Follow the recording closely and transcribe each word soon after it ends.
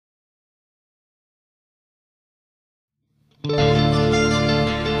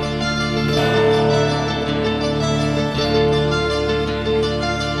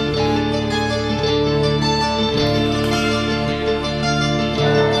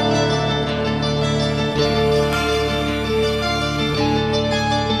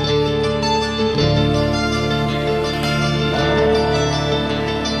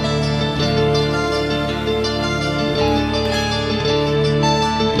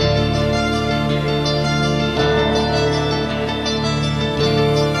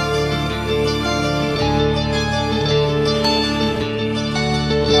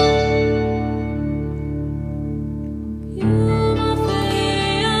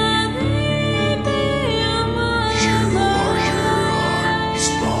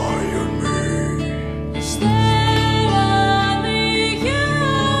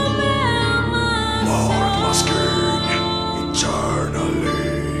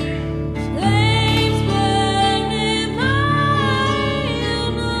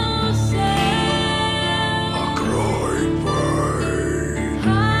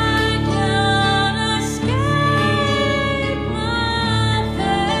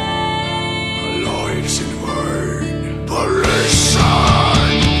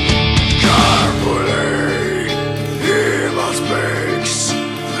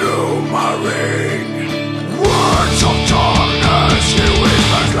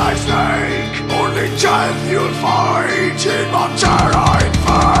fighting on Terra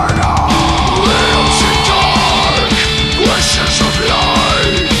Infernal. Lives in dark, wishes of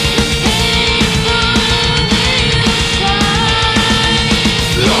light.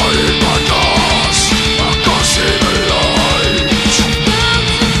 Blinded by dust, I can't see the light.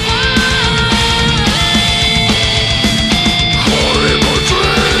 Horrible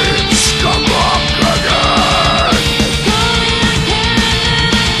dreams come back again.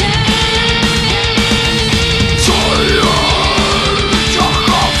 Tired, I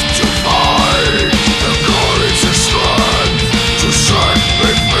have to fight the courage and strength to set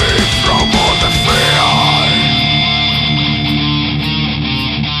me free from all the fear.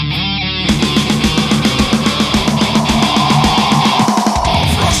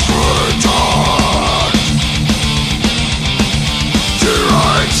 Frustrated,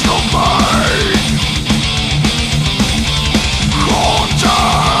 tyrants no mind,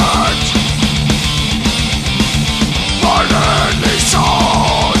 haunted by deadly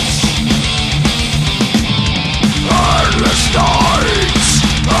sounds. Endless nights,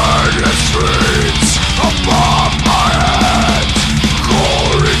 endless streets above my head,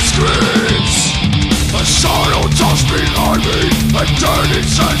 horrid screams. A shadow tossed behind me, a turning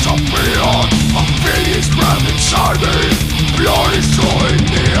sense of fear. A feeling is trapped inside me, blood is drawing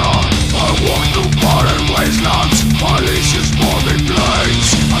near. I walk through barren wastelands, my leash is forming blades.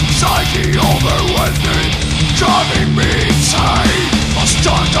 Anxiety overwhelms me, driving me insane. I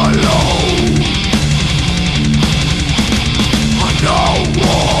stand alone. I now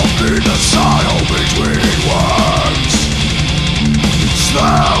walk in the shadow between worlds. It's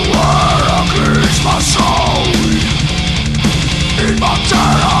there where I cleanse my soul.